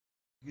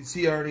You can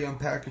see I already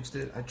unpackaged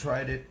it. I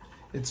tried it.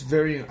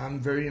 I'm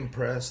very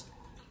impressed.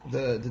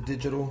 The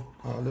digital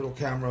little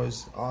camera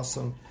is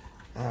awesome.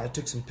 I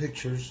took some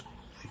pictures.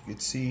 You can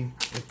see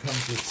it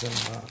comes with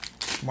some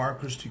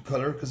markers to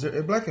color because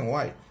they're black and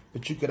white,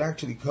 but you could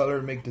actually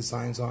color, make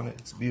designs on it.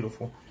 It's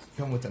beautiful.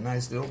 Come with a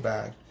nice little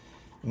bag.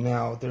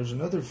 Now there's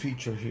another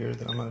feature here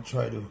that I'm going to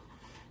try to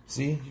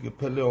see. You could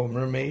put a little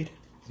mermaid.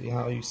 See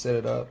how you set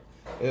it up.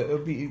 It'll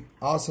be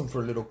awesome for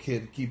a little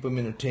kid. Keep them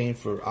entertained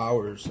for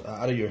hours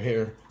out of your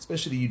hair,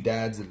 especially you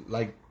dads that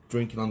like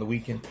drinking on the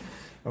weekend.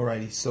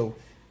 Alrighty, so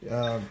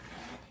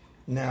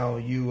now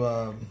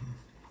you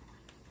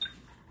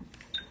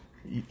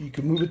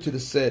can move it to the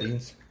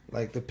settings,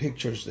 like the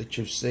pictures that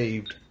you've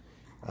saved.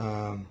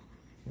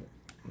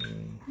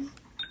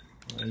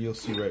 You'll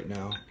see right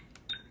now.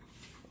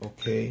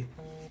 Okay,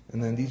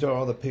 and then these are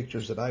all the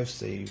pictures that I've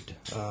saved.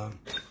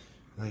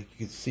 Like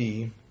you can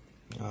see,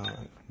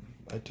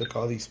 I took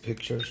all these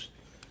pictures.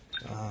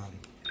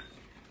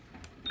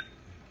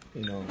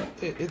 You know,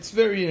 it's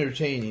very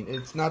entertaining.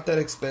 It's not that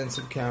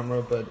expensive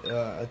camera, but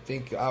I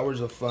think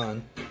hours of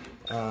fun.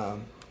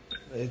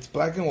 It's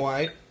black and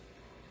white,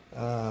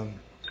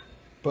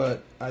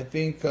 but I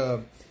think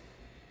your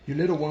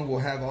little one will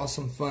have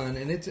awesome fun,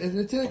 and it's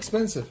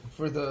inexpensive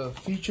for the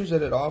features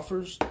that it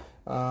offers.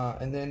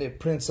 And then it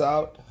prints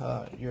out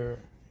the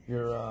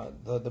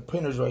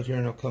printers right here,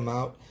 and it'll come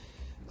out.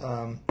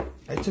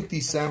 I took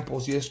these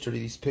samples yesterday,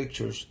 these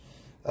pictures.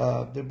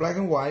 They're black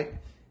and white.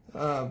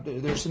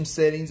 There's some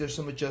settings, there's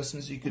some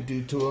adjustments you could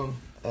do to them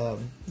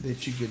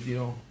that you could, you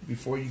know,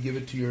 before you give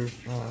it to your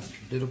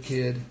little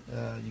kid,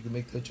 you can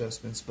make the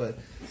adjustments. But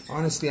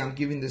honestly, I'm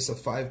giving this a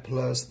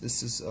 5+.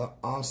 This is an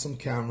awesome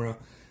camera.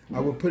 I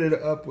would put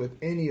it up with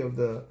any of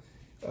the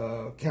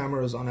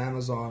cameras on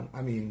Amazon.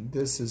 I mean,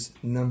 this is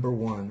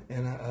 #1,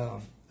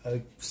 and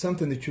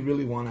something that you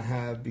really want to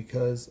have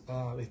because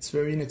it's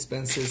very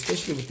inexpensive,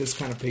 especially with this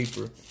kind of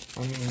paper.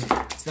 I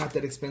mean, it's not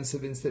that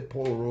expensive. Instead,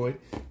 Polaroid.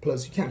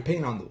 Plus, you can't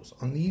paint on those.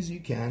 On these, you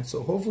can.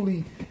 So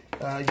hopefully,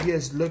 you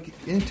guys look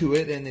into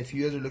it. And if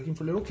you guys are looking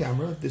for a little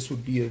camera, this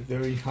would be a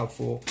very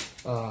helpful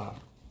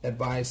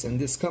advice. And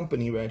this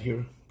company right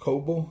here,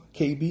 Kobo,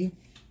 KB,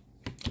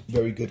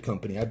 very good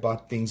company. I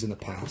bought things in the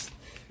past.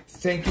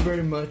 Thank you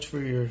very much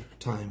for your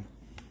time.